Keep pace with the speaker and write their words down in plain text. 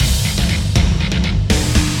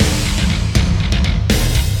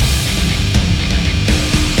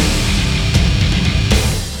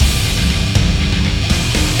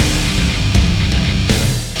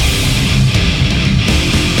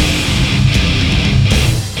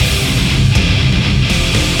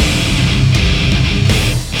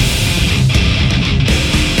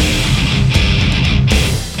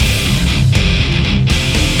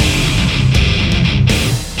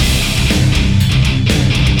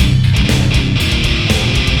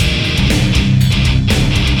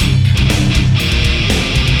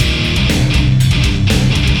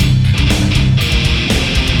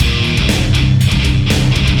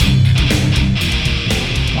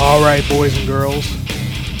right, boys and girls,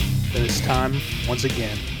 it is time once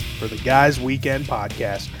again for the Guys Weekend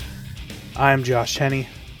Podcast. I am Josh Tenney,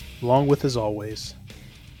 along with, as always,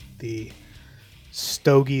 the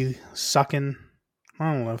stogie sucking.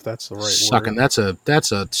 I don't know if that's the right Sucking. word.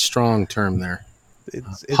 That's a strong term there.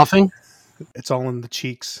 Huffing? Puffing. It's all in the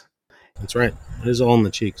cheeks. That's right. It is all in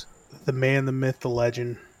the cheeks. The man, the myth, the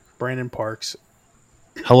legend, Brandon Parks.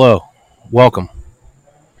 Hello, welcome.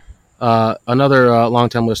 Another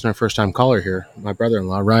long-time listener, first-time caller here. My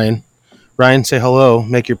brother-in-law, Ryan. Ryan, say hello.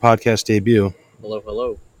 Make your podcast debut.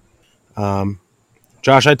 Hello.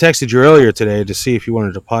 Josh, I texted you earlier today to see if you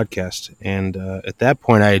wanted a podcast, and at that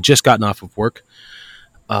point, I had just gotten off of work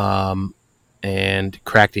and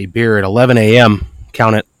cracked a beer at 11 a.m.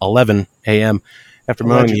 Count it, 11 a.m. after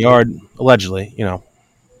mowing the yard. Allegedly, you know.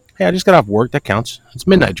 Hey, I just got off work. That counts. It's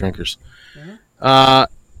midnight drinkers.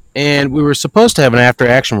 Mm-hmm. And we were supposed to have an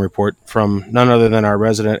after-action report from none other than our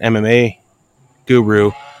resident MMA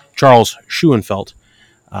guru, Charles Schuenfeld.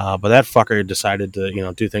 But that fucker decided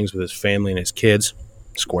to, do things with his family and his kids.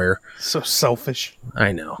 Square. So selfish.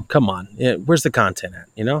 I know. Come on. Where's the content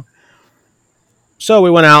at, So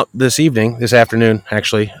we went out this afternoon,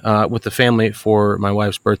 actually, with the family for my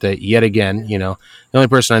wife's birthday yet again. The only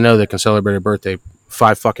person I know that can celebrate a birthday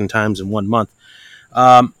 5 fucking times in 1 month.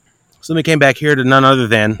 So then we came back here to none other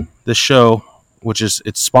than the show,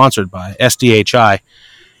 it's sponsored by SDHI.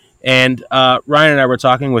 And Ryan and I were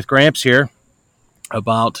talking with Gramps here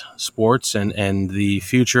about sports and the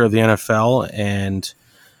future of the NFL and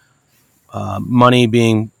money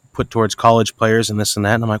being put towards college players and this and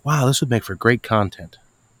that. And I'm like, wow, this would make for great content.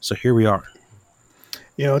 So here we are.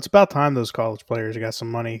 It's about time those college players got some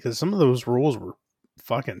money because some of those rules were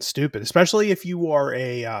fucking stupid, especially if you are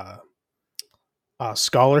a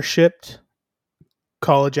scholarshiped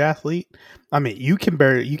college athlete. I mean, you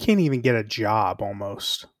can't even get a job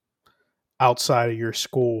almost outside of your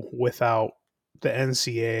school without the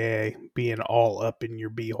NCAA being all up in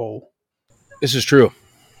your beehole. This is true.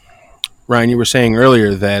 Ryan, you were saying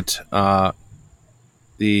earlier that so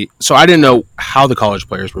I didn't know how the college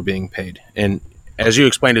players were being paid. And as you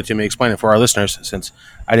explained it to me, explain it for our listeners, since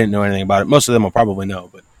I didn't know anything about it. Most of them will probably know,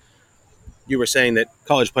 but you were saying that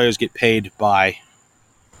college players get paid by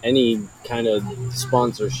any kind of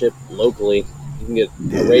sponsorship locally. You can get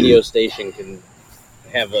a radio station can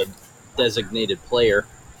have a designated player.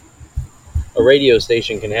 A radio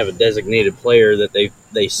station can have a designated player that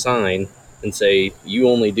they sign and say, you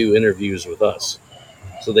only do interviews with us.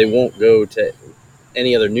 So they won't go to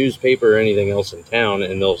any other newspaper or anything else in town,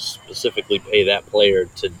 and they'll specifically pay that player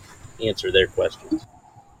to answer their questions.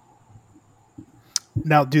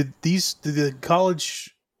 Now, do the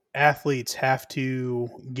college athletes have to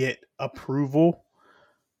get approval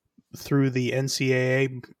through the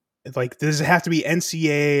NCAA? Like, does it have to be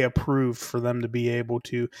NCAA approved for them to be able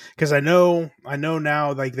to? Because I know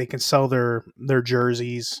now, like, they can sell their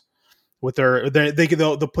jerseys with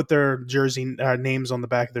they'll put their jersey names on the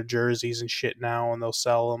back of their jerseys and shit now, and they'll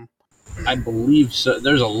sell them. I believe so.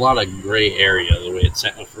 There's a lot of gray area the way it's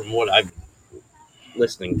from what I'm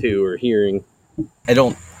listening to or hearing. I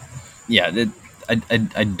don't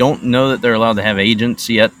know that they're allowed to have agents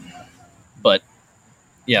yet, but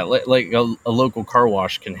yeah, like a local car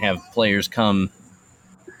wash can have players come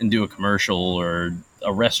and do a commercial, or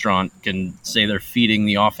a restaurant can say they're feeding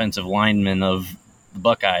the offensive linemen of the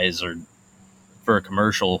Buckeyes or for a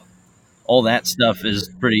commercial. All that stuff is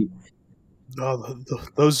pretty. Oh,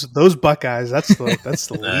 those Buckeyes. That's the least that's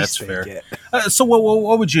they fair. get. So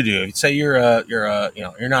what would you do? Say you're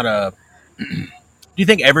not a. Do you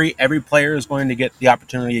think every player is going to get the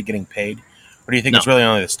opportunity of getting paid, or do you think it's really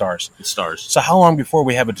only the stars? The stars. So how long before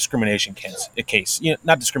we have a discrimination case?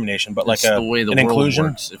 Not discrimination, but it's like the way the an world inclusion.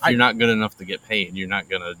 Works. If you're not good enough to get paid, you're not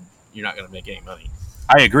gonna make any money.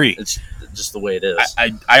 I agree. It's just the way it is.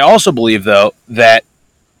 I also believe though that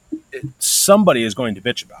somebody is going to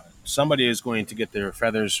bitch about it. Somebody is going to get their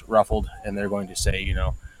feathers ruffled, and they're going to say,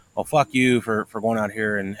 well, fuck you for going out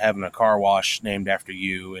here and having a car wash named after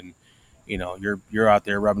you, and you're out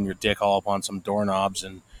there rubbing your dick all up on some doorknobs,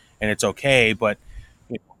 and it's okay, but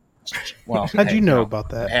well, how'd you know about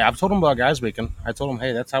that? Hey, I've told them about Guys Weekend. I told them,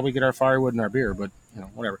 hey, that's how we get our firewood and our beer, but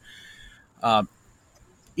whatever.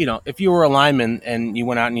 If you were a lineman and you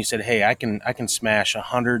went out and you said, hey, I can smash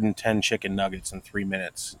 110 chicken nuggets in 3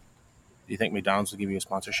 minutes, do you think McDonald's will give you a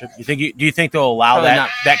sponsorship? Do you think they'll allow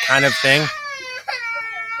that kind of thing?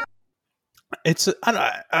 It's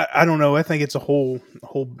I don't know. I think it's a whole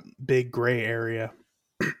big gray area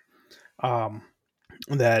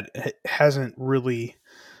that hasn't really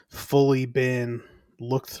fully been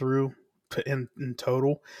looked through in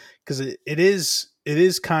total, because it is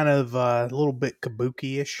kind of a little bit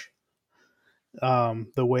kabuki-ish.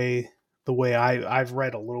 The way I've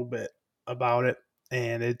read a little bit about it,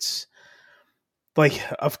 and it's like,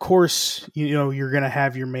 of course, you're gonna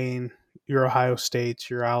have your Ohio States,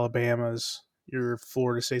 your Alabamas, your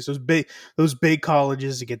Florida States, those big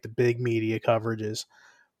colleges to get the big media coverages.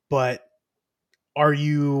 But are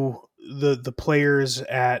you the players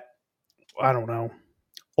at, I don't know,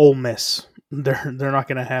 Ole Miss? They're not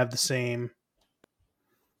gonna have the same.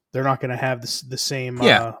 They're not going to have the same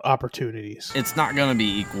opportunities. It's not going to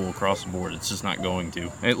be equal across the board. It's just not going to.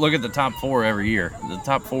 Hey, look at the top 4 every year. The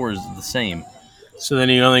top 4 is the same. So then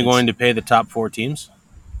you're only going to pay the top 4 teams,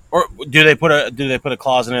 or do they put a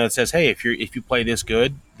clause in there that says, hey, if you play this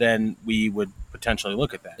good, then we would potentially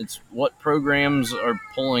look at that? It's what programs are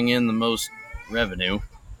pulling in the most revenue,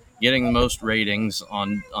 getting the most ratings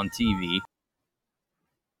on TV,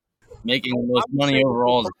 making the most money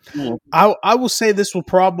overall as a school. I will say this will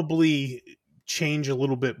probably change a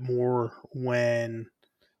little bit more whenever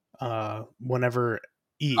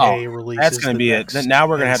EA releases. That's going to be it. Now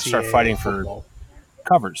we're going to have to start fighting for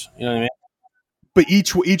covers. You know what I mean? But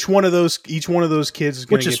each one of those kids is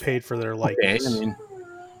going to get paid for their likeness. Okay. I mean,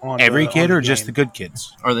 every kid or just the good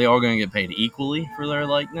kids? Are they all going to get paid equally for their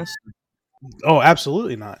likeness? Oh,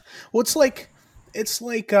 absolutely not. Well, it's like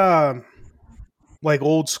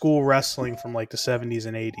old school wrestling from like the 70s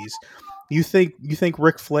and 80s. You think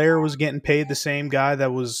Ric Flair was getting paid the same guy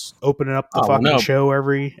that was opening up the show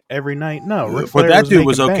every night? No, Ric Flair. But that dude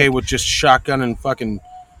was okay with just shotgun and fucking,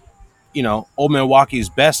 Old Milwaukee's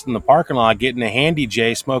best in the parking lot, getting a handy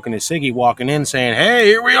J, smoking a ciggy, walking in, saying, "Hey,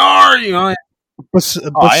 here we are." But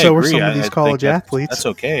so are some of these college athletes. That's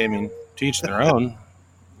okay. I mean, to each their own.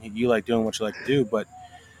 You like doing what you like to do, but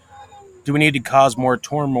do we need to cause more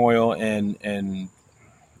turmoil and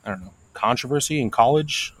I don't know, controversy in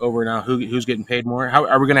college over now who's getting paid more? How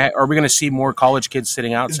are we gonna see more college kids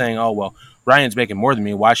sitting out saying, "Oh well, Ryan's making more than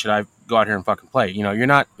me. Why should I go out here and fucking play?" You're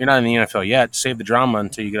not in the NFL yet. Save the drama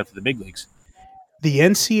until you get up to the big leagues. The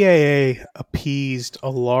NCAA appeased a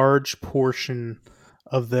large portion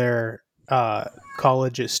of their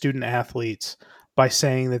college student athletes by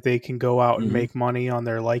saying that they can go out and make money on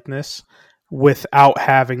their likeness without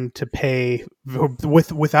having to pay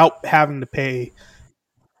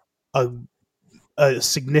a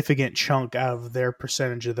significant chunk out of their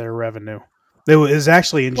percentage of their revenue. It was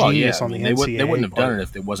actually ingenious on the NCAA. They wouldn't have done it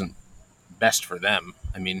if it wasn't best for them.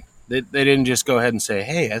 I mean, they didn't just go ahead and say,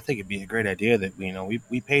 "Hey, I think it'd be a great idea that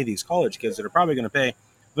we pay these college kids that are probably going to pay.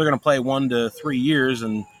 They're going to play 1 to 3 years,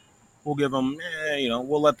 and we'll give them,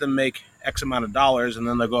 we'll let them make X amount of dollars, and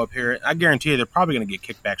then they'll go up here." I guarantee you, they're probably going to get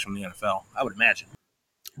kickbacks from the NFL. I would imagine.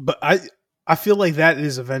 But I feel like that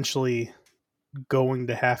is eventually going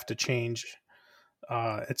to have to change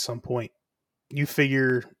at some point. You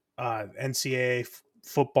figure NCAA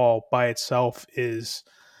football by itself is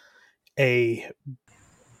a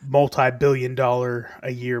multi-billion-dollar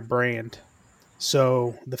a year brand.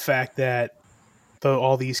 So the fact that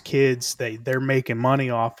all these kids that they're making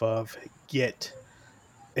money off of get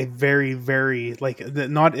a very, very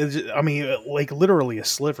literally a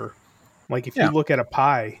sliver. Like if you look at a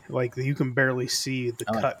pie, like you can barely see the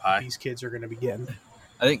cut these kids are going to be getting.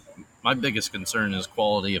 I think my biggest concern is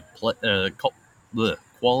quality of play.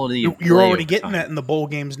 Quality. You're already getting that in the bowl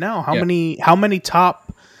games now. How many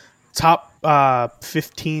top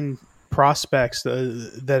 15 prospects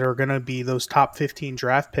that are going to be those top 15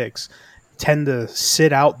 draft picks tend to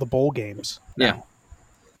sit out the bowl games now? Yeah.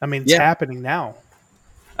 I mean, it's happening now.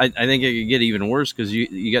 I think it could get even worse because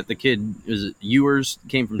you got the kid, is it Ewers,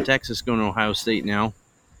 came from Texas, going to Ohio State now,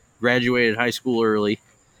 graduated high school early,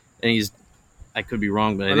 and I could be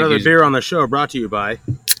wrong, but another beer on the show brought to you by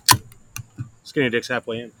Skinny Dick's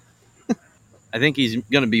Halfway In. I think he's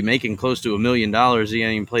going to be making close to $1 million. He hasn't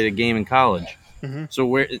even played a game in college. Mm-hmm. So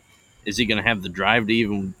where is he going to have the drive to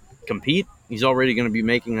even compete? He's already going to be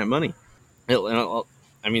making that money.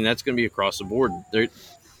 I mean, that's going to be across the board.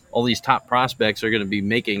 All these top prospects are going to be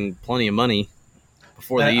making plenty of money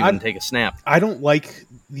before they even take a snap. I don't like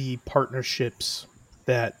the partnerships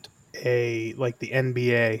that like the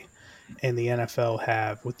NBA and the NFL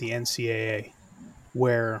have with the NCAA,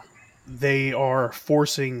 where they are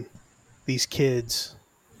forcing these kids,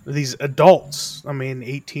 these adults,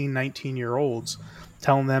 18, 19-year-olds,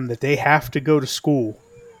 telling them that they have to go to school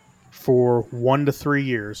for 1 to 3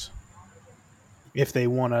 years if they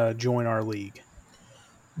want to join our league.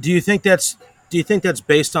 Do you think that's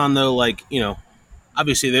based on, though,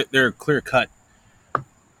 obviously they're clear-cut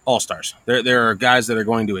all-stars. There are guys that are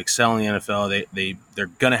going to excel in the NFL. They're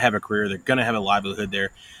going to have a career. They're going to have a livelihood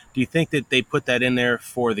there. Do you think that they put that in there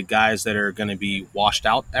for the guys that are going to be washed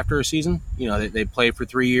out after a season? You know, they play for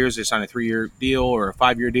 3 years, they sign a 3-year deal or a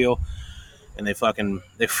 5-year deal, and they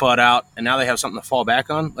fud out, and now they have something to fall back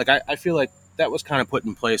on. Like I feel like that was kind of put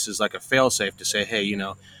in place as like a fail-safe to say, hey, you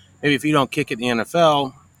know, maybe if you don't kick it in the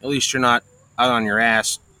NFL, at least you're not out on your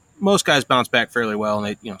ass. Most guys bounce back fairly well, and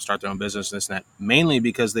they, you know, start their own business and this and that, mainly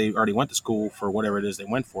because they already went to school for whatever it is they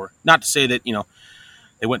went for. Not to say that, you know,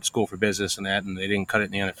 they went to school for business and that, and they didn't cut it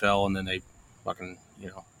in the NFL, and then they fucking, you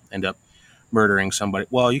know, end up murdering somebody.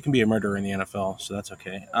 Well, you can be a murderer in the NFL, so that's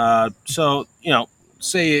okay. So, you know,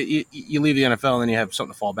 say you leave the NFL and then you have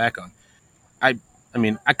something to fall back on. I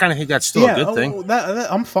mean, I kind of think that's still a good thing.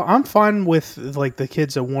 I'm fine with like the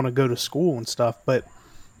kids that want to go to school and stuff, but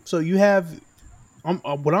so you have.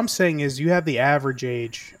 What I'm saying is, you have the average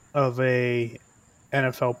age of a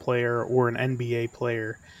NFL player or an NBA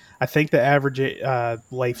player. I think the average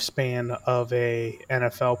lifespan of a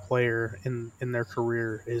NFL player in their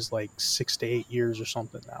career is like 6 to 8 years or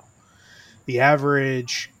something now. The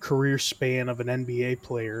average career span of an NBA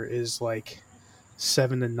player is like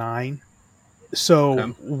 7 to 9. So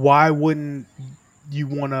Okay. why wouldn't you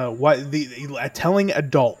want to? Telling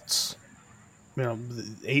adults, you know,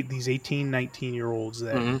 these 18, 19-year-olds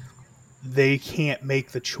that they can't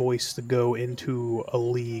make the choice to go into a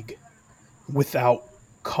league without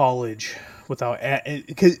college,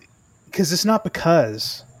 because it's not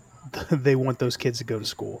because they want those kids to go to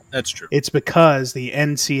school. That's true. It's because the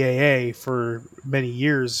NCAA for many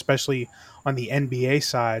years, especially on the NBA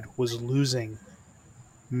side, was losing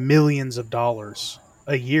millions of dollars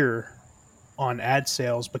a year on ad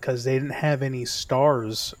sales because they didn't have any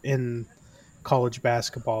stars in college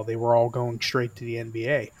basketball. They were all going straight to the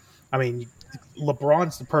NBA. I mean,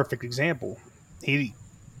 LeBron's the perfect example. He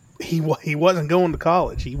wasn't going to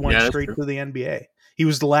college. He went straight to the NBA. He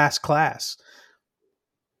was the last class.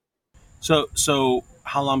 So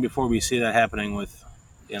how long before we see that happening with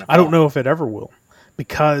the NFL? I don't know if it ever will,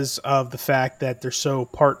 because of the fact that they're so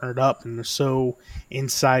partnered up and they're so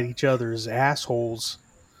inside each other's assholes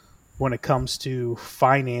when it comes to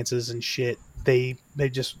finances and shit. They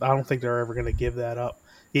just, I don't think they're ever going to give that up.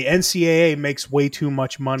 The NCAA makes way too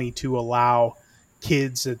much money to allow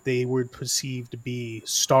kids that they would perceive to be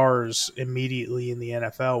stars immediately in the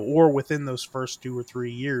NFL or within those first 2 or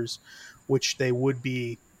 3 years, which they would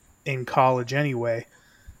be in college anyway.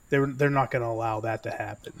 They're not going to allow that to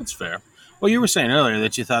happen. That's fair. Well, you were saying earlier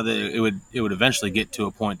that you thought that it would eventually get to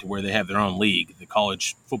a point to where they have their own league. The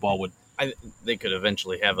college football would. They could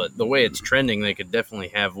eventually have the way it's trending. They could definitely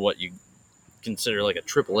have what you consider like a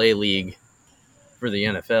AAA league for the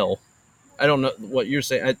NFL. I don't know what you're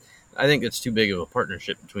saying. I think it's too big of a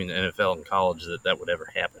partnership between the NFL and college that would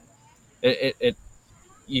ever happen.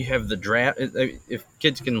 You have the draft. If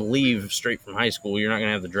kids can leave straight from high school, you're not going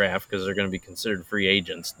to have the draft because they're going to be considered free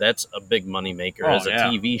agents. That's a big money maker as a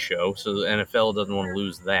TV show. So the NFL doesn't want to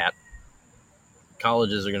lose that.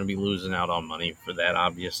 Colleges are going to be losing out on money for that,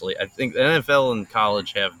 obviously. I think the NFL and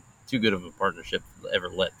college have too good of a partnership to ever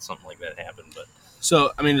let something like that happen. But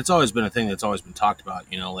so, I mean, it's always been a thing that's always been talked about.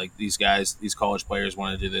 You know, like these guys, these college players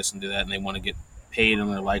want to do this and do that, and they want to get paid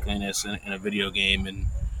on their likeliness in a video game and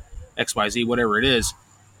XYZ, whatever it is.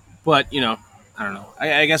 But, you know, I don't know.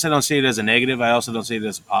 I guess I don't see it as a negative. I also don't see it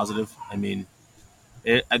as a positive. I mean,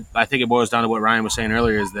 I think it boils down to what Ryan was saying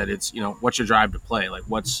earlier, is that it's, you know, what's your drive to play? Like,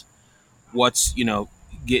 what's you know,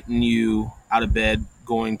 getting you out of bed,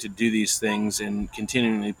 going to do these things and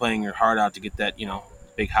continually playing your heart out to get that, you know,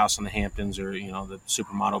 big house in the Hamptons, or, you know, the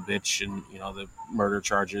supermodel bitch, and, you know, the murder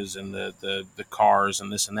charges and the cars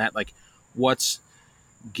and this and that. Like, what's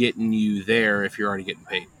getting you there if you're already getting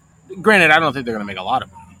paid? Granted, I don't think they're going to make a lot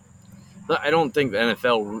of money. I don't think the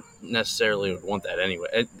NFL necessarily would want that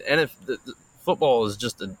anyway. And if the football is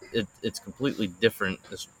just it's completely different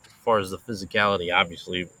as far as the physicality.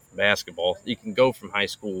 Obviously, basketball, you can go from high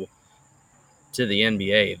school to the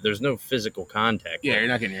NBA. There's no physical contact. Yeah, you're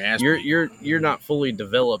not getting your ass. You're not fully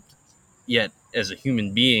developed yet as a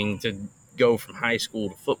human being to go from high school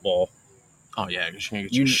to football. Oh yeah, you're gonna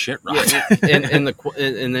get your shit right. Yeah,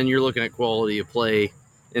 and then you're looking at quality of play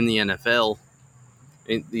in the NFL.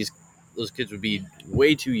 And those kids would be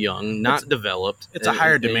way too young, not developed. It's a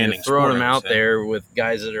higher demanding throwing sport, them out there with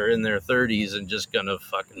guys that are in their 30s and just gonna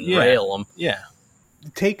fucking Yeah. rail them. Yeah.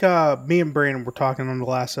 Take me and Brandon were talking on the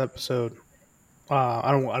last episode.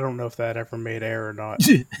 I don't know if that ever made air or not.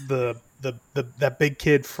 That big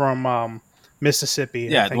kid from Mississippi.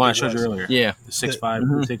 Yeah, the think one I it showed you was. earlier. Yeah. The 6'5",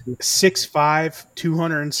 Mhm. 60. 6'5", He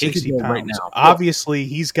 260 could go pounds. right now. Obviously,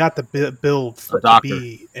 he's got the build A to doctor,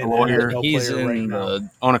 be a an lawyer. NFL He's player right in now. the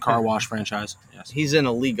Own a car wash franchise. Yes. he's in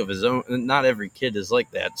a league of his own. Not every kid is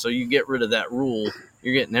like that. So you get rid of that rule,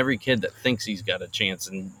 you're getting every kid that thinks he's got a chance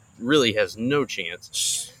and really has no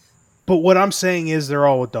chance. But what I'm saying is they're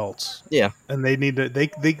all adults. Yeah. And they need to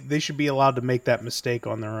they should be allowed to make that mistake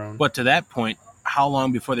on their own. But to that point, how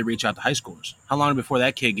long before they reach out to high schoolers? How long before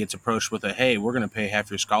that kid gets approached with a, hey, we're going to pay half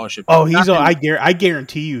your scholarship? Oh, I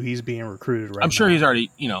guarantee you he's being recruited right now. I'm sure he's already,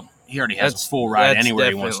 he already has a full ride anywhere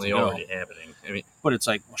he wants to go. Already happening. I mean, But it's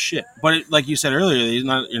like, well, shit. But like you said earlier, you're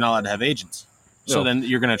not allowed to have agents. So No. then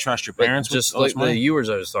you're going to trust your but parents. just with all like this money? the viewers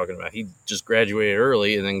I was talking about, he just graduated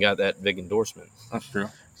early and then got that big endorsement. That's true.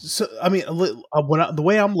 So I mean, the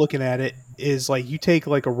way I'm looking at it is like you take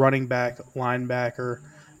like a running back, linebacker,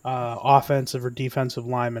 offensive or defensive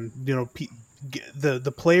lineman.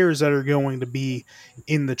 The players that are going to be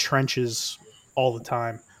in the trenches all the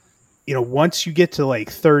time. Once you get to like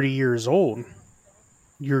 30 years old,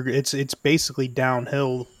 it's basically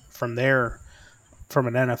downhill from there, from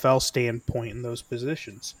an NFL standpoint in those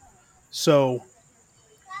positions. So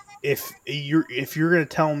if you're going to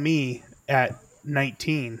tell me at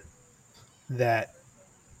 19 that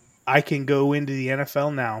I can go into the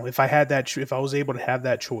NFL now, if I was able to have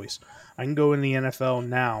that choice, I can go in the NFL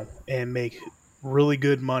now and make really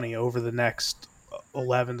good money over the next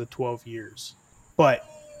 11 to 12 years. But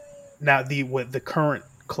now the current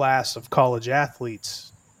class of college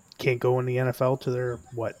athletes can't go in the NFL to their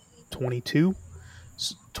 22,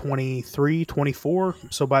 23, 24.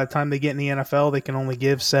 So by the time they get in the NFL, they can only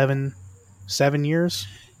give 7 years.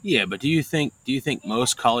 Yeah, but do you think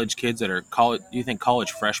most college kids that are college? Do you think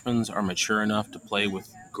college freshmen are mature enough to play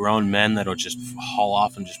with grown men that'll just haul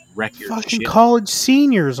off and just wreck your Fucking shit? college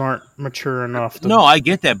seniors aren't mature enough. No, I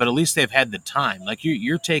get that, but at least they've had the time. Like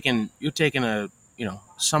you're taking a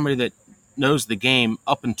somebody that knows the game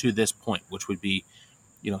up until this point, which would be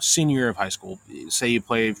senior year of high school. Say you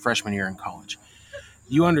play freshman year in college.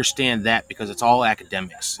 You understand that because it's all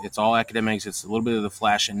academics. It's all academics. It's a little bit of the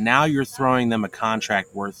flash. And now you're throwing them a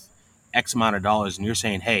contract worth X amount of dollars. And you're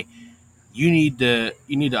saying, hey, you need to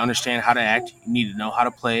understand how to act. You need to know how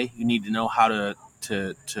to play. You need to know how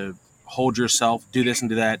to hold yourself, do this and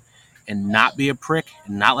do that, and not be a prick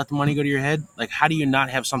and not let the money go to your head. Like, how do you not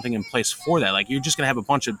have something in place for that? Like, you're just going to have a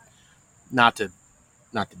bunch of, not to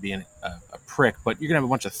be a prick, but you're going to have a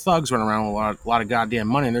bunch of thugs running around with a lot of goddamn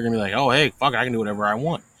money, and they're going to be like, oh, hey, fuck it, I can do whatever I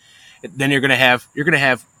want. Then you're going to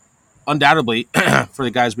have undoubtedly, for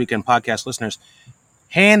the Guys Weekend podcast listeners,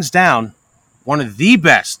 hands down, one of the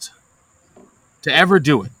best to ever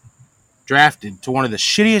do it, drafted to one of the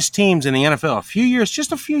shittiest teams in the NFL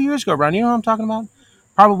just a few years ago, Brian. You know what I'm talking about?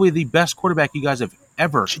 Probably the best quarterback you guys have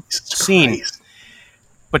ever seen. Christ.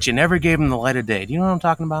 But you never gave him the light of day. Do you know what I'm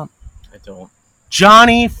talking about? I don't.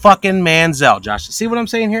 Johnny fucking Manziel, Josh. See what I'm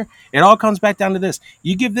saying here? It all comes back down to this.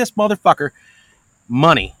 You give this motherfucker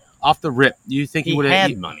money off the rip. You think he would have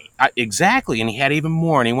had money? Exactly, and he had even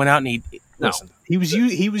more. And he went out and listen. He was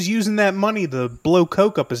using that money to blow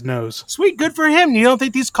coke up his nose. Sweet, good for him. You don't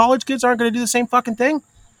think these college kids aren't going to do the same fucking thing?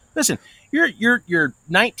 Listen, you're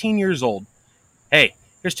 19 years old. Hey,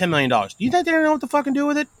 here's $10 million. Do you think they don't know what to fucking do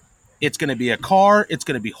with it? It's going to be a car. It's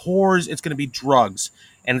going to be whores. It's going to be drugs.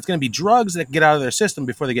 And it's going to be drugs that get out of their system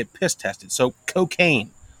before they get piss tested. So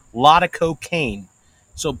cocaine, a lot of cocaine.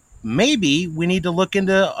 So maybe we need to look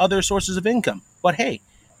into other sources of income. But hey,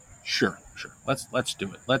 sure. Let's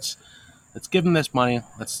do it. Let's give them this money.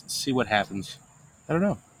 Let's see what happens. I don't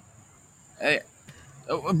know.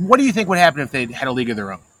 What do you think would happen if they had a league of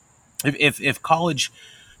their own? If college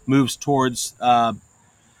moves towards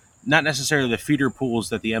not necessarily the feeder pools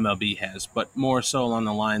that the MLB has, but more so along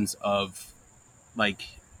the lines of, like,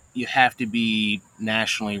 you have to be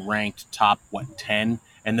nationally ranked top 10,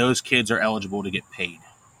 and those kids are eligible to get paid,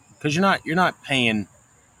 because you're not paying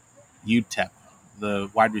UTEP,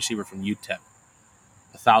 the wide receiver from UTEP,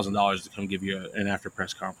 $1,000 to come give you an after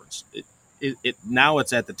press conference. It now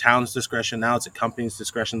it's at the town's discretion. Now it's at companies'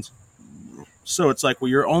 discretions. So it's like, well,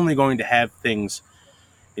 you're only going to have things,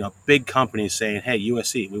 big companies saying, hey,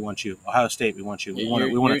 USC, we want you. Ohio State, we want you. We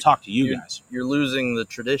want to talk to you guys. You're losing the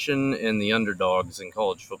tradition and the underdogs in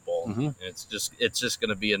college football. Mm-hmm. It's just going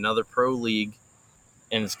to be another pro league,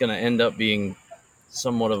 and it's going to end up being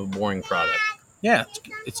somewhat of a boring product. Yeah,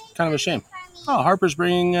 it's kind of a shame. Oh, Harper's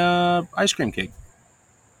bringing ice cream cake.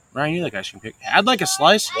 Ryan, you like ice cream cake? I'd like a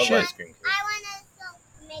slice. Love Shit. ice cream cake.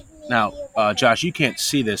 Now, Josh, you can't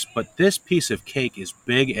see this, but this piece of cake is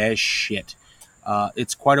big as shit.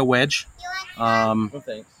 It's quite a wedge. Well,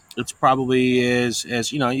 thanks. It's probably as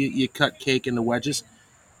you know, you cut cake into wedges.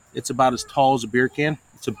 It's about as tall as a beer can.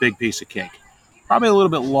 It's a big piece of cake. Probably a little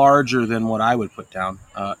bit larger than what I would put down.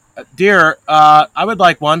 Dear, I would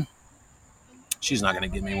like one. She's not going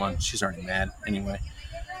to give me one. She's already mad. Anyway,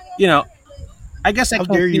 you know, I guess I How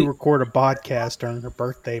can't dare you see- record a podcast during her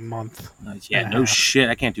birthday month? Yeah, no shit.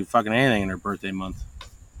 I can't do fucking anything in her birthday month.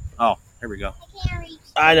 Oh, here we go. I can't reach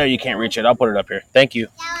I know you can't reach it. I'll put it up here. Thank you.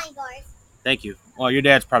 salad bars. Thank you. Well, your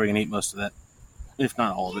dad's probably going to eat most of that, if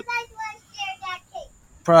not all of it. You guys want to share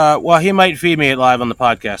that cake? Well, he might feed me it live on the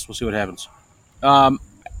podcast. We'll see what happens.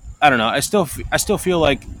 I don't know. I still feel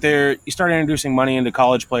like you start introducing money into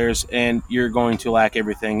college players, and you're going to lack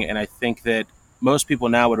everything. And I think that most people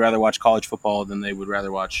now would rather watch college football than they would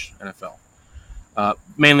rather watch NFL.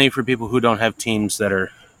 Mainly for people who don't have teams that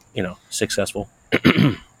are, successful.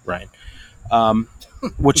 Right.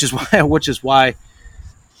 Which is why,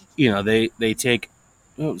 they take.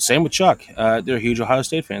 Same with Chuck. They're huge Ohio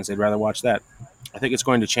State fans. They'd rather watch that. I think it's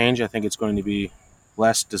going to change. I think it's going to be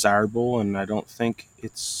less desirable, and I don't think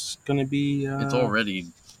it's going to be. It's already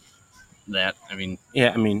that. I mean,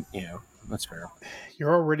 Yeah, that's fair.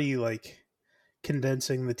 You're already like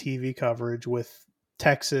condensing the TV coverage with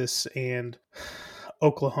Texas and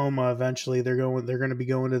Oklahoma. Eventually, they're going to be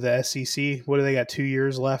going to the SEC. What do they got? 2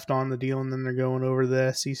 years left on the deal, and then they're going over to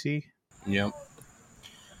the SEC. Yep.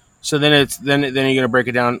 So then you're going to break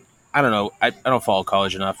it down. I don't know. I don't follow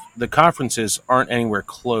college enough. The conferences aren't anywhere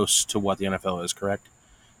close to what the NFL is, correct?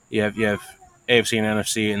 You have AFC and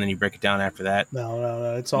NFC, and then you break it down after that.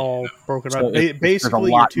 No. It's all broken So up. there's a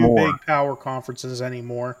Basically, your lot two more. big power conferences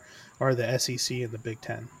anymore are the SEC and the Big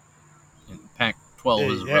Ten.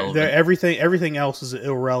 Pac-12 is Yeah, relevant. everything else is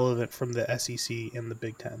irrelevant from the SEC and the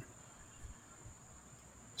Big Ten.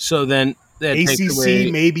 So then that takes ACC,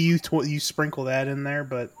 away. maybe you sprinkle that in there,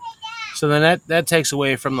 but So then that takes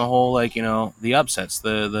away from the whole the upsets.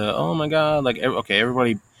 The oh my god,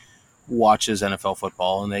 everybody watches NFL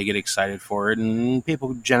football and they get excited for it, and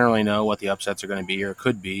people generally know what the upsets are going to be or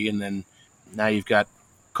could be, and then now you've got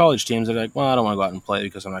college teams that are like, well, I don't want to go out and play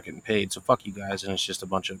because I'm not getting paid, so fuck you guys, and it's just a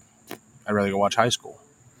bunch of I'd rather go watch high school.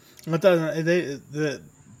 it doesn't.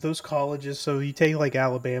 Those colleges. So you take like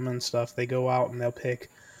Alabama and stuff. They go out and they'll pick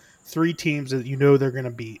 3 teams that they're going to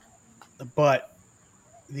beat, but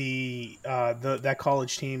that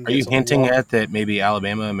college team. Are you gets a hinting lot- at that maybe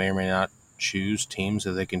Alabama may or may not choose teams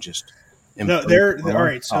that they can just No, impose they're on? all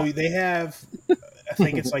right. So Oh, they have, I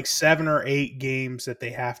think it's like 7 or 8 games that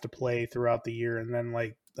they have to play throughout the year, and then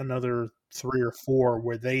like another 3 or 4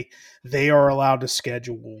 where they are allowed to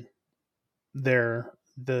schedule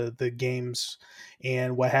the games.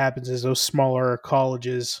 And what happens is those smaller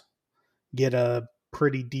colleges get a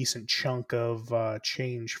pretty decent chunk of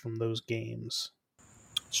change from those games.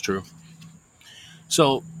 it's true.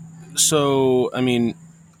 So I mean,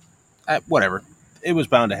 whatever. It was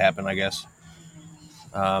bound to happen, I guess.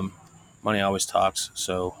 Money always talks,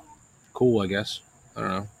 so cool, I guess. I don't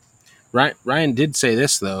know. Ryan did say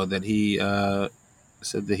this though, that he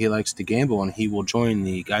said that he likes to gamble and he will join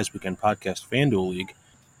the Guys Weekend Podcast FanDuel League.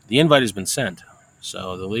 The invite has been sent,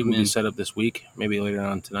 so the league will be set up this week. Maybe later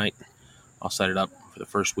on tonight, I'll set it up for the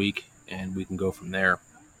first week, and we can go from there.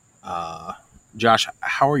 Josh,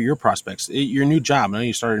 how are your prospects? Your new job. I know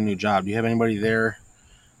you started a new job. Do you have anybody there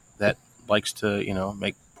that likes to,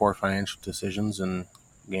 make poor financial decisions and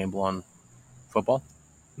gamble on football?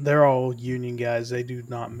 They're all union guys. They do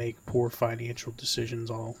not make poor financial decisions.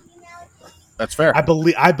 That's fair. I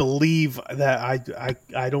believe that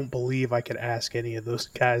I don't believe I could ask any of those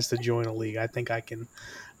guys to join a league. I think I can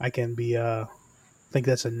be I think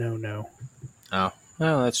that's a no. Oh,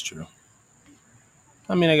 well, that's true.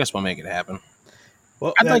 I mean, I guess we'll make it happen.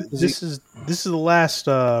 Well, I'd like to this is the last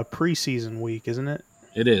preseason week, isn't it?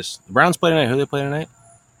 It is. The Browns play tonight. Who do they play tonight?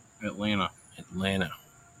 Atlanta,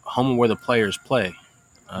 Home where the players play.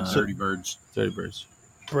 30 birds. 30 birds.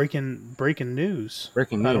 Breaking news.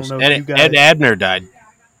 Breaking I don't news. know if you guys- Ed Abner died. Is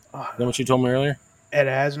Ah, that what you told me earlier? Ed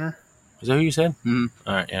Asner. Is that who you said? Mhm.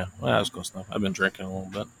 All right, yeah. Well, that was close enough. I've been drinking a little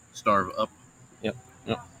bit. Starve up.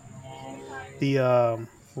 The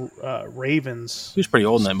Ravens He was pretty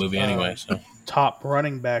old in that movie anyway, so. top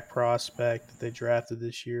running back prospect that they drafted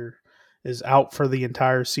this year is out for the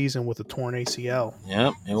entire season with a torn ACL.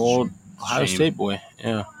 Yep, the old Ohio Shame. State boy.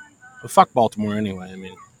 Yeah. But fuck Baltimore anyway. I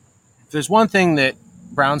mean, if there's one thing that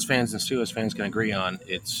Browns fans and Steelers fans can agree on,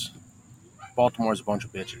 it's Baltimore's a bunch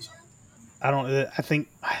of bitches.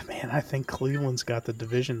 I think Cleveland's got the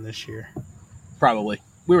division this year. Probably.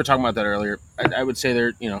 We were talking about that earlier. I would say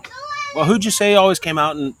they're, well, who'd you say always came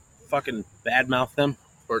out and fucking badmouth them?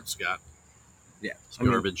 Bart Scott. Yeah. It's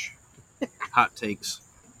garbage. Hot takes.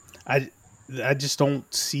 I just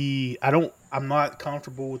don't see. I'm not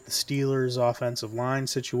comfortable with the Steelers' offensive line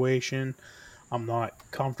situation. I'm not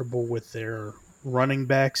comfortable with their running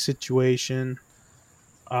back situation.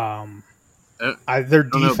 Their don't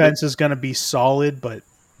know, defense is going to be solid, but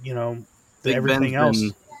Big everything Ben's else.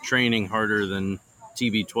 been training harder than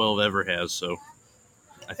TB12 ever has, so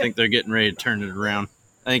I think they're getting ready to turn it around.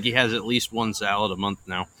 I think he has at least one salad a month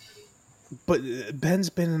now. But Ben's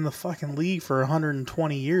been in the fucking league for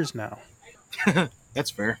 120 years now, That's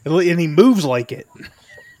fair. and he moves like it.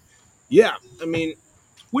 Yeah, I mean,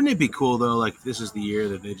 wouldn't it be cool though? Like, if this is the year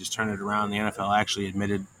that they just turn it around. The NFL actually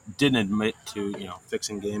didn't admit to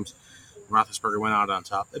fixing games. Roethlisberger went out on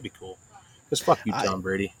top. That'd be cool. Because fuck you, Tom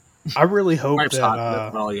Brady. I really hope Life's hot. that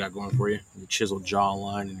That's all you got going for you. Your chiseled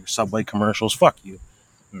jawline and your Subway commercials. Fuck you.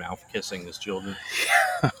 Mouth kissing his children.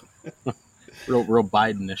 Real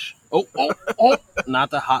Biden-ish. Oh!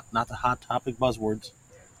 Not the hot topic buzzwords.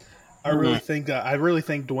 I really think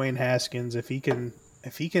Dwayne Haskins, if he can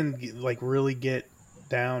like really get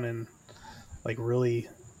down and like really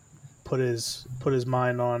put his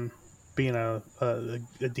mind on being a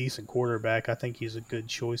decent quarterback, I think he's a good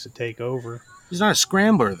choice to take over. He's not a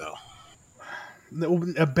scrambler though.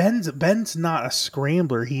 Ben's not a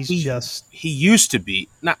scrambler. He used to be.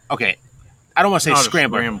 Not okay. I don't want to say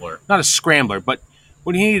scrambler. Not a scrambler, but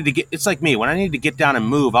when he needed to get, it's like me. When I need to get down and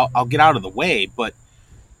move, I'll get out of the way. But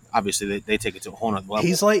obviously, they take it to a whole nother level.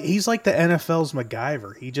 He's like the NFL's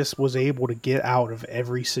MacGyver. He just was able to get out of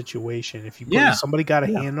every situation. If somebody got a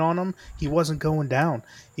hand on him, he wasn't going down.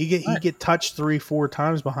 He get touched 3-4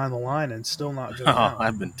 times behind the line and still not go down.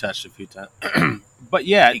 I've been touched a few times. But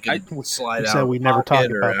yeah, he could slide out. So we never talk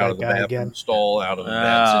about that guy again. Stall out of a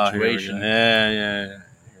bad situation. Yeah.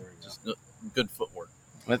 Just good footwork.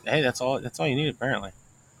 But hey, that's all you need apparently.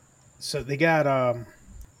 So they got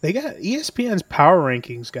ESPN's power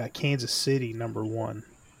rankings got Kansas City number 1.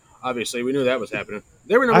 Obviously, we knew that was happening.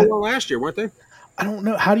 They were number 1 last year, weren't they? I don't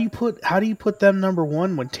know how do you put them number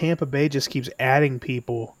 1 when Tampa Bay just keeps adding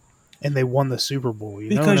people and they won the Super Bowl.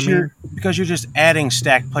 You know what I mean? Because you're just adding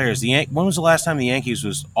stacked players. When was the last time the Yankees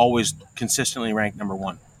was always consistently ranked number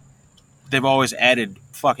 1? They've always added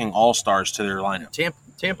fucking all-stars to their lineup.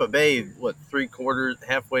 Tampa Bay,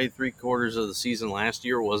 halfway 3/4 of the season last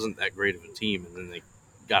year wasn't that great of a team, and then they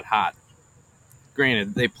got hot.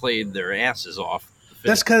 Granted, they played their asses off.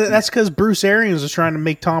 That's because Bruce Arians was trying to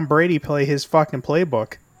make Tom Brady play his fucking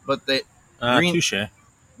playbook. But touche.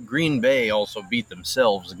 Green Bay also beat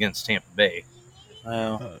themselves against Tampa Bay.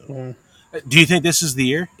 Do you think this is the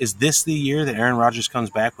year? Is this the year that Aaron Rodgers comes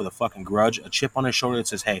back with a fucking grudge, a chip on his shoulder that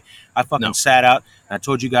says, hey, I fucking sat out and I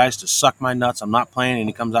told you guys to suck my nuts. I'm not playing. And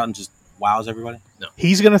he comes out and just wows everybody? No.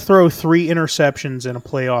 He's going to throw 3 interceptions in a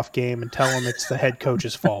playoff game and tell him it's the head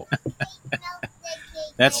coach's fault.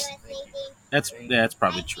 That's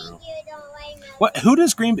probably true. What? Who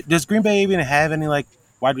does Green Bay even have any like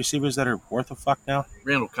wide receivers that are worth a fuck now?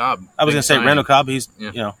 Randall Cobb. I was going to say Randall Cobb. He's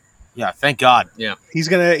thank God. Yeah. He's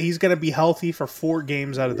gonna be healthy for 4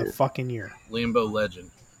 games out of the fucking year. Lambeau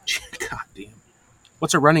legend. God damn.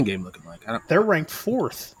 What's a running game looking like? They're ranked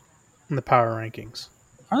 4th in the power rankings.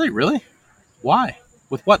 Are they really? Why?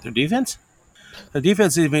 With what? Their defense? The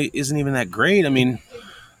defense isn't even that great. I mean,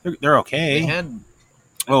 they're okay. They had.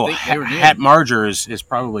 Hat Marger is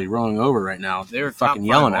probably rolling over right now. They were fucking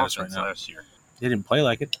yelling at us right now. Last year. They didn't play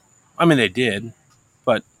like it. I mean, they did,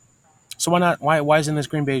 but so why not? Why isn't this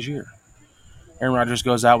Green Bay's year? Aaron Rodgers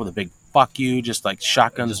goes out with a big fuck you, just like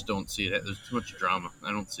shotguns. I just don't see it. There's too much drama.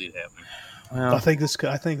 I don't see it happening. Well, I think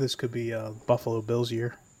this could be Buffalo Bills'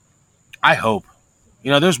 year. I hope.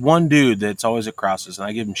 There's one dude that's always at Krause's, and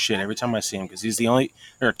I give him shit every time I see him because he's the only.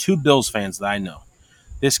 There are 2 Bills fans that I know.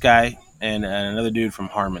 This guy and another dude from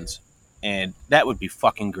Harmon's, and that would be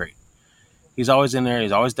fucking great. He's always in there.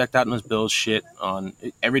 He's always decked out in his Bills shit on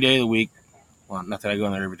every day of the week. Well, not that I go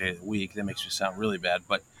in there every day of the week. That makes me sound really bad.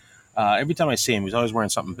 But every time I see him, he's always wearing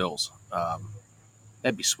something Bills.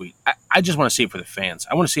 That'd be sweet. I just want to see it for the fans.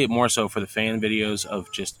 I want to see it more so for the fan videos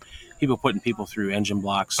of just people putting people through engine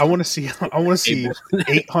blocks. I want to see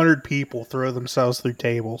 800 people throw themselves through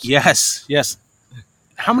tables. Yes.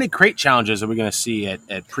 How many crate challenges are we going to see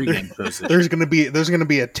at pregame shows? There's going to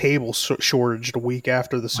be a table shortage the week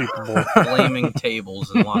after the Super Bowl. Flaming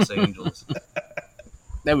tables in Los Angeles.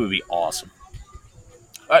 That would be awesome.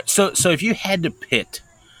 So if you had to pick,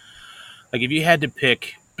 you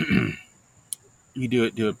do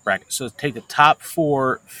it bracket. So take the top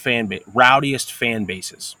 4 rowdiest fan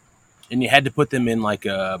bases, and you had to put them in like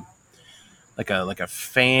a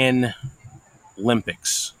fan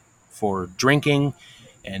Olympics for drinking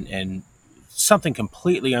and something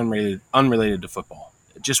completely unrelated to football.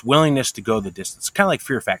 just willingness to go the distance, kind of like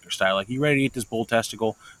Fear Factor style. Like, you ready to eat this bull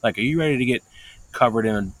testicle? Like, are you ready to get covered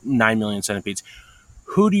in a 9 million centipedes?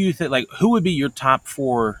 Who do you think? Like, who would be your top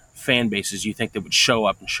 4 fan bases you think that would show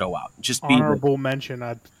up and show out? Just be honorable mention.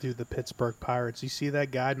 I'd do the Pittsburgh Pirates. You see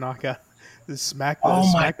that guy knock out, smack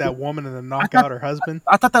that woman and then knock out her husband.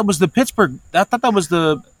 I thought that was the Pittsburgh. I thought that was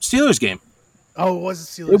the Steelers game. Oh, it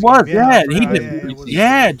was the Steelers. It was, game. yeah. He did.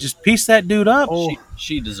 Yeah, just piece that dude up. Oh.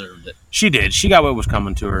 She deserved it. She did. She got what was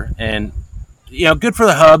coming to her, and good for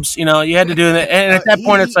the Hubs. You had to do that. And at that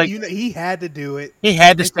point, it's like he had to do it. He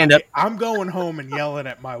had to stand up. I'm going home and yelling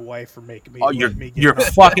at my wife for making me. Oh, you're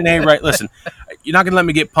fucking A right. Listen, you're not gonna let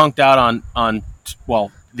me get punked out on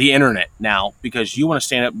the internet now because you want to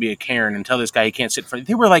stand up and be a Karen and tell this guy he can't sit in front.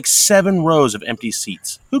 There were like 7 rows of empty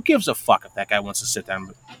seats. Who gives a fuck if that guy wants to sit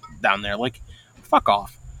down there? Like, fuck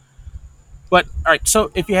off. But all right,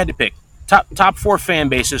 so if you had to pick top 4 fan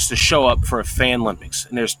bases to show up for a fan Olympics,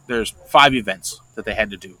 and there's 5 events that they had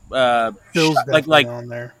to do. Bill's like on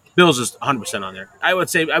there. Bills is 100% on there. I would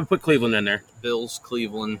put Cleveland in there. Bills,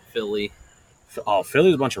 Cleveland, Philly. Oh,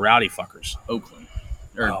 Philly's a bunch of rowdy fuckers. Oakland.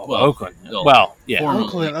 Oakland. No, well, yeah.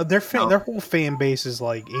 Oakland, their whole fan base is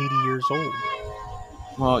like 80 years old.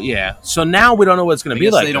 Well, yeah. So now we don't know what it's going to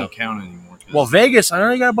be like. They don't count anymore. Well, Vegas, I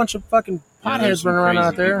know you got a bunch of fucking potheads some running around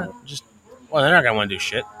out crazy there. people. They're not going to want to do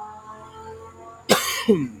shit.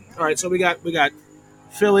 All right, so we got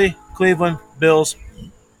Philly, Cleveland, Bills.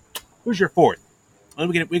 Who's your 4th?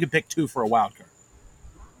 We can pick 2 for a wild card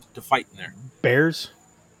to fight in there. Bears?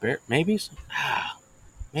 Maybes?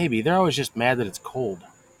 Maybe. They're always just mad that it's cold.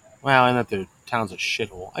 Well, and that their town's a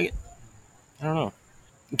shithole. I don't know.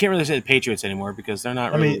 You can't really say the Patriots anymore because they're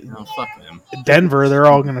not really... fuck them. Denver, they're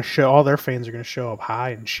all going to show... All their fans are going to show up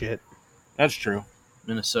high and shit. That's true.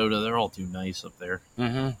 Minnesota, they're all too nice up there.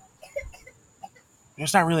 Mm-hmm.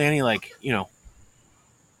 There's not really any,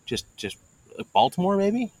 just like Baltimore,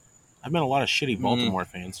 maybe? I've met a lot of shitty Baltimore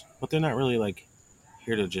fans, but they're not really,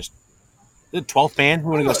 here to just... The 12th fan who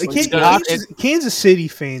want to go... Kansas City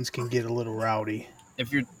fans can get a little rowdy.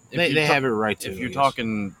 They have it right to. If you're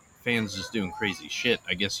talking fans just doing crazy shit,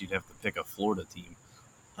 I guess you'd have to pick a Florida team.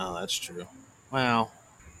 Oh, that's true. Well,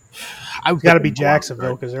 I've got to be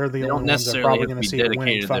Jacksonville because they're the only ones that are probably going to see dedicated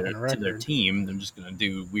winning fucking to record. their team. They're just going to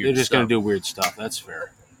do weird. They're just going to do weird stuff. That's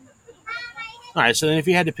fair. All right. So then, if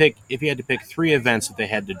you had to pick 3 events that they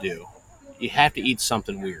had to do, you have to eat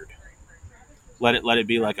something weird. Let it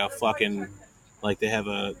be like a fucking they have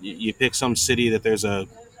you pick some city that there's a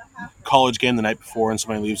college game the night before and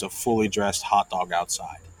somebody leaves a fully dressed hot dog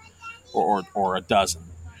outside or a dozen,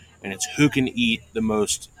 and it's who can eat the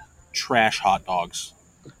most trash hot dogs.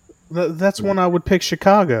 That's one I would pick.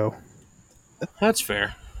 Chicago. That's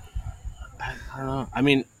fair. I don't know. I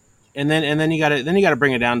mean, and then you gotta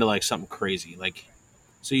bring it down to something crazy.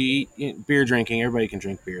 So you eat beer drinking. Everybody can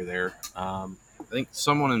drink beer there. I think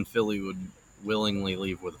someone in Philly would willingly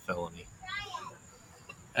leave with a felony.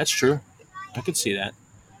 That's true. I could see that.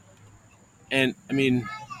 And I mean,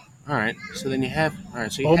 all right. So then you have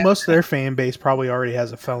most of their fan base probably already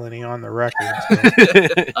has a felony on the record.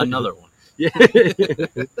 So. Another one. Yeah,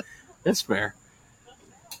 that's fair.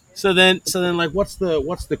 So then, what's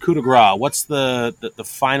the coup de grace? What's the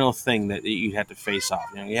final thing that you have to face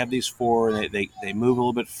off? You have these 4, and they move a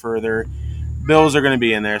little bit further. Bills are going to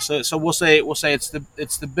be in there. So we'll say it's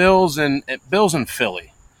the Bills and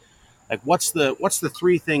Philly. What's the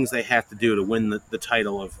 3 things they have to do to win the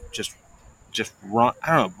title of just I don't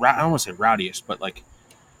know. I don't want to say rowdiest, but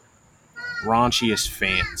raunchiest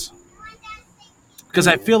fans. Because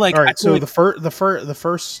I feel like... All right, the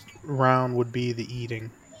first round would be the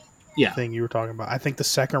eating thing you were talking about. I think the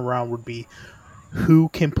second round would be who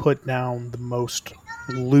can put down the most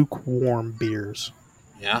lukewarm beers.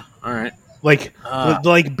 Yeah, all right. Like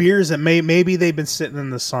beers that maybe they've been sitting in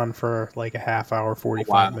the sun for a half hour,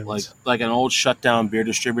 45 minutes. Like an old shutdown beer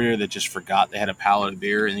distributor that just forgot they had a pallet of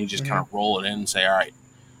beer, and you just kind of roll it in and say, all right,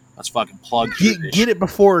 let's fucking plug get it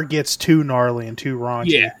before it gets too gnarly and too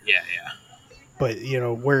raunchy. Yeah. But,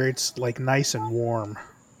 where it's nice and warm.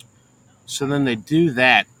 So then they do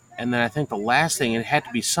that, and then I think the last thing, it had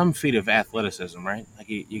to be some feat of athleticism, right?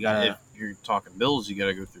 You got to... If you're talking Bills, you got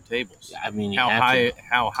to go through tables. I mean, how high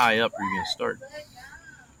up are you going to start?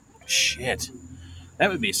 Shit.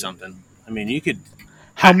 That would be something. I mean, you could...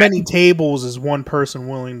 How many tables is one person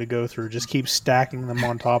willing to go through? Just keep stacking them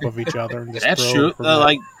on top of each other. And just That's true.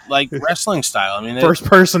 Like wrestling style. I mean, first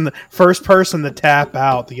person to tap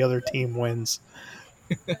out, the other team wins.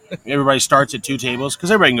 Everybody starts at 2 tables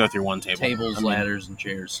because everybody can go through 1 table. Tables, ladders, and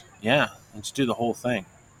chairs. Yeah, let's do the whole thing.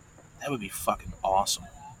 That would be fucking awesome.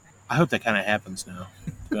 I hope that kind of happens now.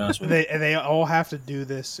 To be honest with you. They all have to do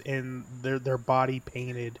this in their body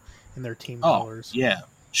painted in their team Oh, colors. yeah.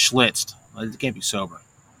 Schlitzed. Like, you can't be sober.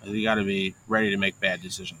 You got to be ready to make bad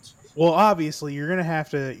decisions. Well, obviously you're gonna have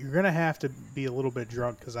to be a little bit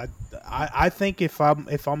drunk because I think if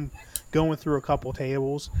I'm going through a couple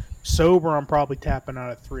tables sober, I'm probably tapping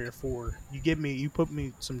out at 3 or 4. You put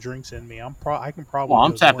me some drinks in me, I can probably. Well,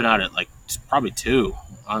 I'm go tapping 20. out at like probably 2,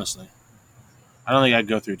 honestly. I don't think I'd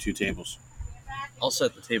go through 2 tables. I'll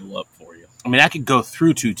set the table up for you. I mean, I could go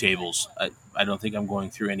through 2 tables. I don't think I'm going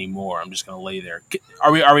through any more. I'm just going to lay there.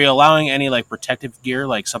 Are we allowing any like protective gear,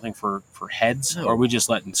 like something for heads, No. or are we just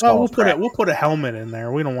letting Oh, skulls? we'll put a helmet in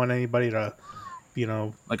there. We don't want anybody to,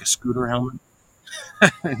 Like a scooter helmet.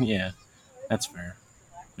 Yeah, that's fair.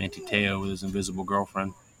 Manti Teo with his invisible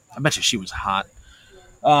girlfriend. I bet you she was hot.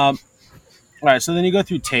 All right, so then you go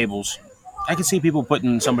through tables. I can see people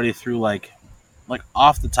putting somebody through like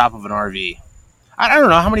off the top of an RV. I don't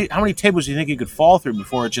know how many tables do you think you could fall through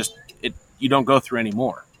before you don't go through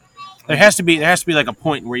anymore. There has to be like a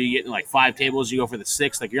point where you get in like 5 tables, you go for the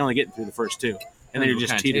 6th, like you're only getting through the first 2, and then you're What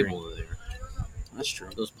just kind of teetering. table are there? That's true.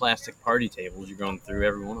 Those plastic party tables, you're going through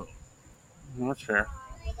every one of them. That's fair.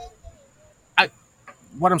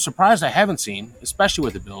 What I'm surprised I haven't seen, especially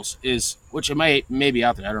with the Bills, is which it may be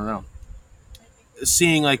out there. I don't know.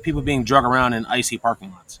 Seeing like people being drug around in icy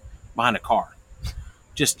parking lots behind a car,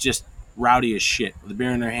 just rowdy as shit with a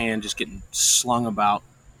beer in their hand, just getting slung about.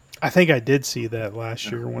 I think I did see that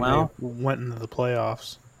last year when Well- they went into the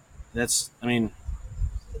playoffs. That's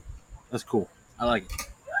cool. I like it.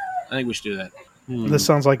 I think we should do that. This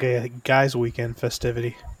sounds like a guys' weekend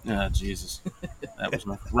festivity. Oh, Jesus. That was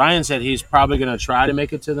Ryan said he's probably going to try to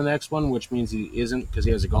make it to the next one, which means he isn't because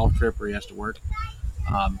he has a golf trip or he has to work.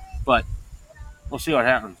 But we'll see what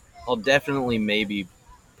happens. I'll definitely maybe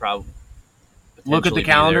probably Look at the potentially be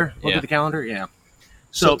calendar. there. Look Yeah. at the calendar. Yeah.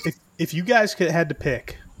 So if you guys had to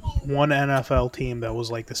pick one NFL team that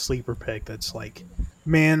was like the sleeper pick, that's like,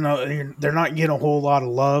 man, they're not getting a whole lot of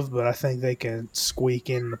love, but I think they can squeak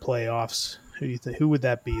in the playoffs. Who do you think? Who would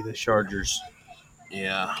that be this year? Chargers.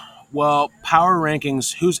 Yeah. Well, power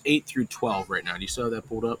rankings. Who's 8 through 12 right now? Do you still have that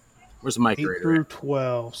pulled up? Where's the mic 8 grader? through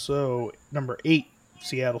 12. So number 8,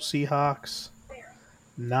 Seattle Seahawks.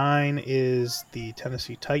 9 is the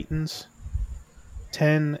Tennessee Titans.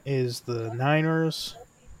 10 is the Niners.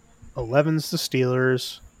 11 is the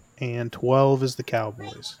Steelers. And 12 is the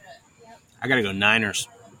Cowboys. I got to go Niners.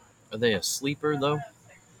 Are they a sleeper though?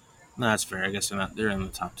 No, that's fair. I guess they're not. They're in the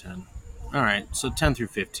top 10. All right. So 10 through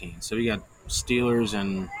 15. So we got Steelers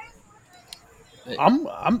and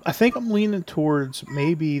I think I'm leaning towards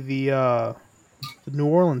maybe the New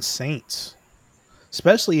Orleans Saints,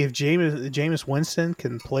 especially if Jameis Winston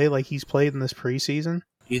can play like he's played in this preseason.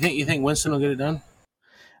 you think Winston will get it done?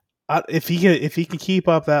 If he can keep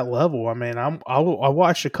up that level, I mean, I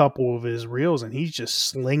watched a couple of his reels and he's just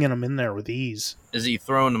slinging them in there with ease. Is he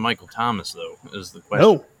throwing to Michael Thomas though? Is the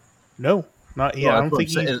question? No, not. Yeah, Well, I that's don't think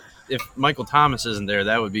what I'm saying. If Michael Thomas isn't there,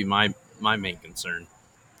 that would be my main concern.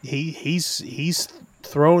 he's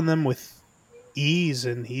throwing them with ease,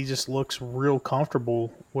 and he just looks real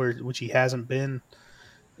comfortable, which he hasn't been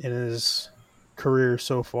in his career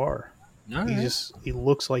so far. All right. He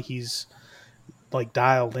looks like he's like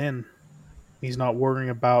dialed in. He's not worrying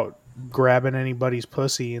about grabbing anybody's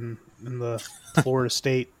pussy in the Florida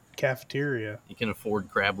State cafeteria. He can afford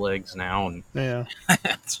crab legs now, and Yeah.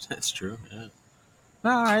 that's true. Yeah.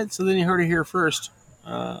 All right. So then you heard it here first.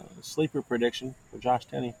 Sleeper prediction for Josh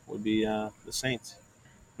Tenney would be the Saints.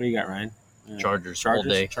 What do you got, Ryan? Chargers all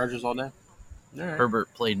day. Chargers all day. All right.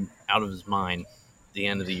 Herbert played out of his mind at the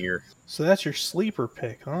end of the year. So that's your sleeper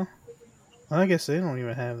pick, huh? I guess they don't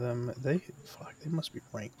even have them. They must be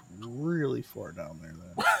ranked really far down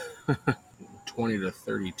there then. 20 to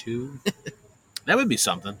 32. That would be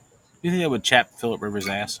something. You think that would chap Phillip Rivers'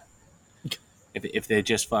 ass? If they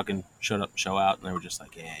just fucking showed up and show out and they were just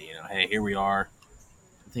like, yeah, hey, here we are.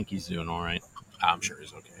 I think he's doing all right. I'm sure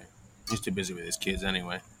he's okay. He's too busy with his kids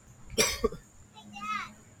anyway.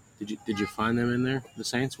 Did you find them in there? The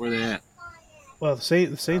Saints? Where are they at? Well, the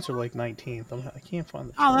Saints are like 19th. I can't find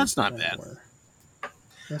the. Oh, that's Chargers not bad. anywhere.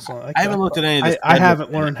 That's not, I haven't looked at any of this. I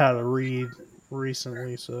haven't learned how to read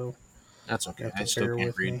recently, so That's you okay. have I to still bear can't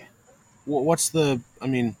with read. me. What's the? I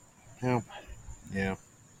mean, yeah.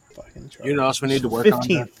 Fucking You know, else we need to work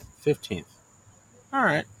 15th. on. 15th. All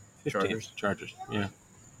right. 15th. Chargers. Yeah.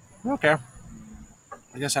 Okay.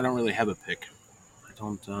 I guess I don't really have a pick. I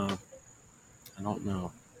don't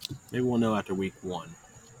know. Maybe we'll know after week 1.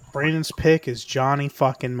 Brandon's pick is Johnny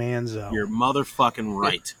fucking Manziel. You're motherfucking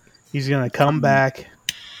right. He's gonna come back.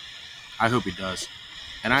 I hope he does.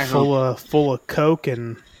 And I full hope of coke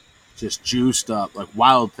and just juiced up, like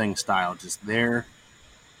Wild Thing style, just there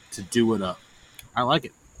to do it up. I like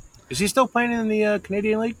it. Is he still playing in the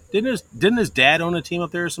Canadian League? Didn't his dad own a team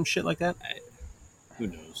up there or some shit like that? Who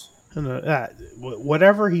knows?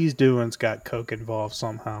 whatever he's doing's got coke involved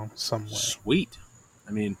somehow, some way. Sweet.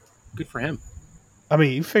 I mean, good for him. I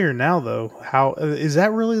mean, you figure now though, how is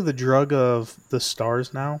that really the drug of the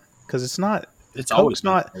stars now? Because it's not. It's Coke's always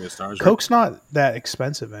not. been the Stars, right? Coke's not that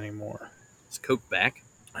expensive anymore. Is Coke back?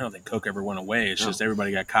 I don't think Coke ever went away. It's just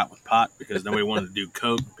everybody got caught with pot because nobody wanted to do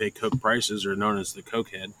Coke and pay Coke prices, or known as the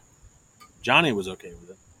Coke head. Johnny was okay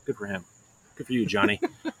with it. Good for him. Good for you, Johnny.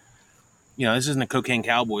 This isn't the Cocaine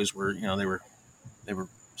Cowboys where they were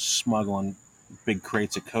smuggling big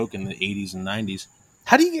crates of Coke in the 80s and 90s.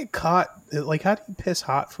 How do you get caught? Like, how do you piss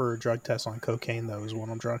hot for a drug test on cocaine, though, is what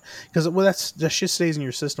I'm trying. Because that shit stays in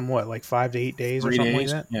your system, what, like 5 to 8 days or something like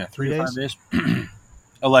that? Yeah, 3 to 5 days.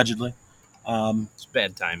 Allegedly. It's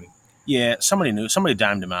bad timing. Yeah, somebody knew. Somebody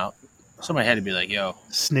dimed him out. Somebody had to be like, yo.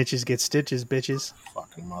 Snitches get stitches, bitches.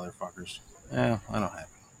 Fucking motherfuckers. Yeah, I don't have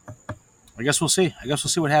it. I guess we'll see.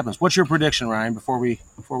 What happens. What's your prediction, Ryan, before we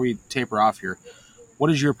taper off here? What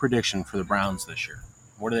is your prediction for the Browns this year?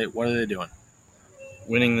 What are they doing?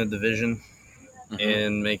 Winning the division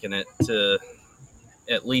and making it to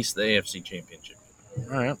at least the AFC Championship.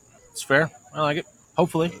 All right. It's fair. I like it.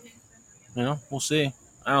 Hopefully. We'll see.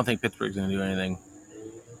 I don't think Pittsburgh's going to do anything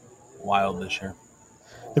wild this year.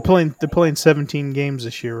 They're playing 17 games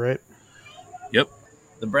this year, right? Yep.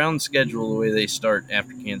 The Browns' schedule, the way they start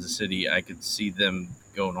after Kansas City, I could see them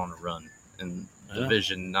going on a run and the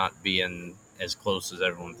division not being as close as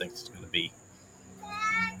everyone thinks it's going to be.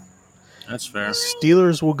 That's fair.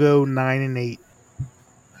 Steelers will go 9-8.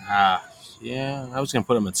 Yeah, I was going to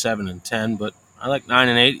put them at 7-10, but I like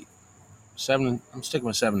 9-8. I'm sticking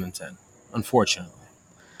with 7-10. Unfortunately,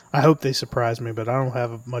 I hope they surprise me, but I don't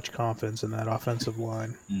have much confidence in that offensive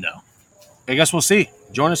line. No. I guess we'll see.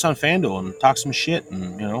 Join us on FanDuel and talk some shit,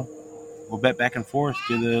 and we'll bet back and forth,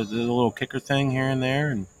 do the little kicker thing here and there,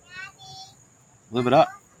 and live it up.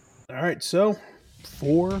 All right, so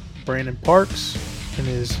for Brandon Parks and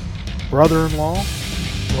his brother-in-law,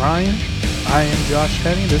 Ryan, I am Josh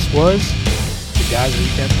Tenney. This was the Guys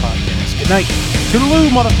Weekend Podcast. Good night. Toodaloo,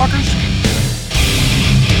 motherfuckers.